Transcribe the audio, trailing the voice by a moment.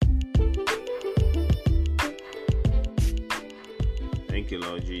Thank you,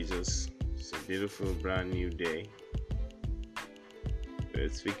 Lord Jesus. It's a beautiful, brand new day. We're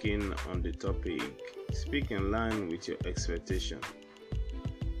speaking on the topic, speak in line with your expectation.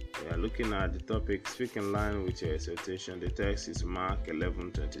 We are looking at the topic, speak in line with your expectation. The text is Mark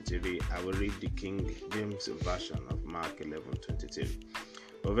 11:23. I will read the King James Version of Mark 11:23.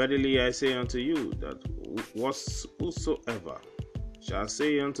 But verily I say unto you that whosoever shall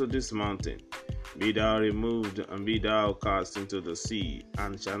say unto this mountain, be thou removed and be thou cast into the sea,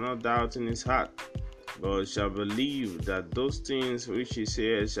 and shall not doubt in his heart, but shall believe that those things which he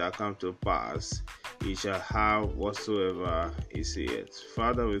saith shall come to pass, he shall have whatsoever he saith.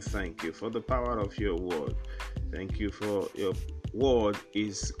 Father, we thank you for the power of your word. Thank you for your word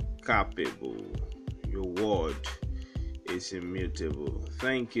is capable. Your word is immutable.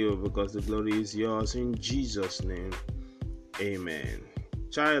 Thank you because the glory is yours in Jesus' name. Amen.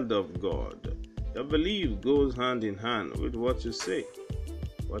 Child of God, your belief goes hand in hand with what you say.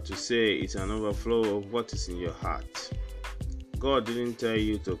 What you say is an overflow of what is in your heart. God didn't tell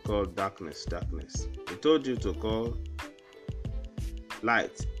you to call darkness, darkness. He told you to call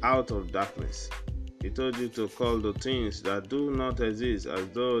light out of darkness. He told you to call the things that do not exist as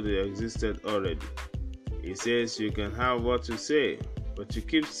though they existed already. He says you can have what you say, but you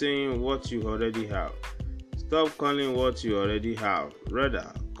keep saying what you already have. Stop calling what you already have.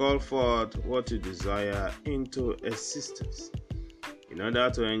 Rather, call forth what you desire into existence. In order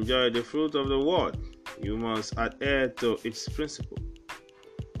to enjoy the fruit of the word, you must adhere to its principle.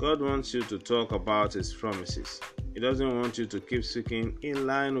 God wants you to talk about his promises. He doesn't want you to keep speaking in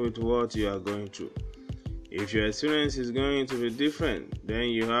line with what you are going through. If your experience is going to be different, then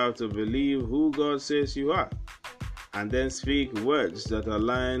you have to believe who God says you are, and then speak words that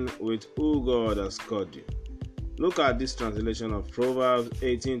align with who God has called you. Look at this translation of Proverbs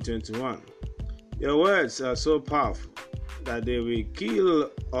 18:21. Your words are so powerful that they will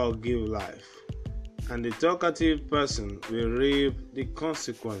kill or give life, and the talkative person will reap the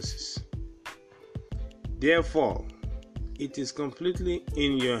consequences. Therefore, it is completely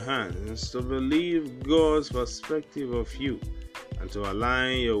in your hands to believe God's perspective of you and to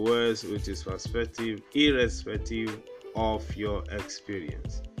align your words with his perspective irrespective of your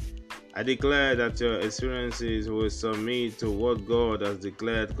experience. I declare that your experiences will submit to what God has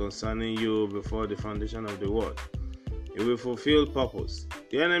declared concerning you before the foundation of the world. You will fulfill purpose.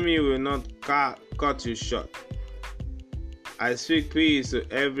 The enemy will not cut you short. I speak peace to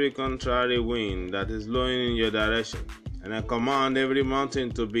every contrary wind that is blowing in your direction, and I command every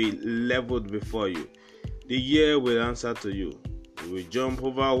mountain to be leveled before you. The year will answer to you. You will jump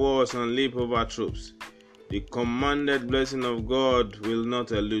over walls and leap over troops. The commanded blessing of God will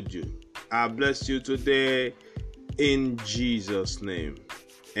not elude you. I bless you today in Jesus' name.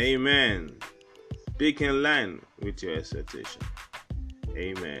 Amen. Speak in line with your expectation.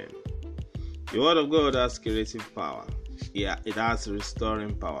 Amen. The word of God has creative power. Yeah, it has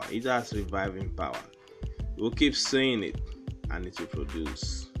restoring power. It has reviving power. We'll keep saying it and it will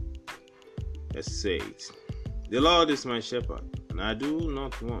produce. Let's say it. The Lord is my shepherd, and I do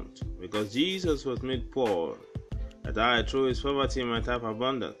not want, because Jesus was made poor, that I through his poverty might have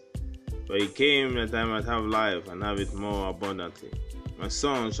abundance. For he came that I might have life and have it more abundantly. My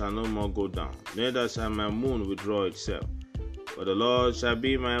sun shall no more go down, neither shall my moon withdraw itself. For the Lord shall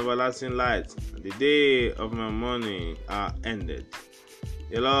be my everlasting light, and the day of my mourning are ended.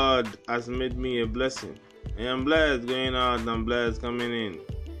 The Lord has made me a blessing. I am blessed going out and blessed coming in.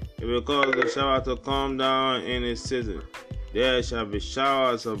 He will cause the shower to come down in its season. There shall be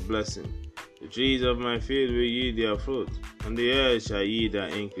showers of blessing. The trees of my field will yield their fruit, and the earth shall yield their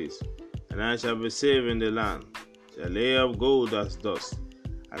increase. And I shall be saved in the land, shall lay up gold as dust,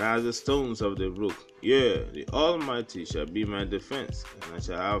 and as the stones of the brook. Yea, the Almighty shall be my defense, and I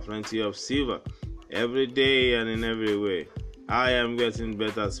shall have plenty of silver every day and in every way. I am getting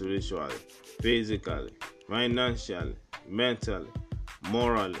better spiritually, physically, financially, mentally,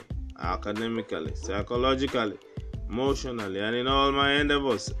 morally, academically, psychologically, emotionally, and in all my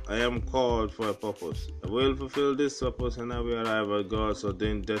endeavors. I am called for a purpose. I will fulfill this purpose, and I will arrive at God's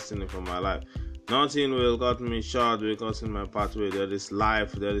ordained destiny for my life. Nothing will cut me short, because in my pathway there is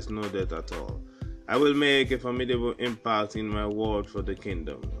life, there is no death at all. I will make a formidable impact in my world for the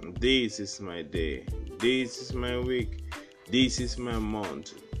kingdom. This is my day. This is my week. This is my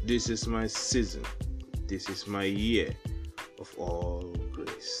month. This is my season. This is my year of all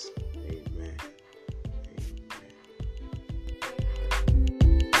grace.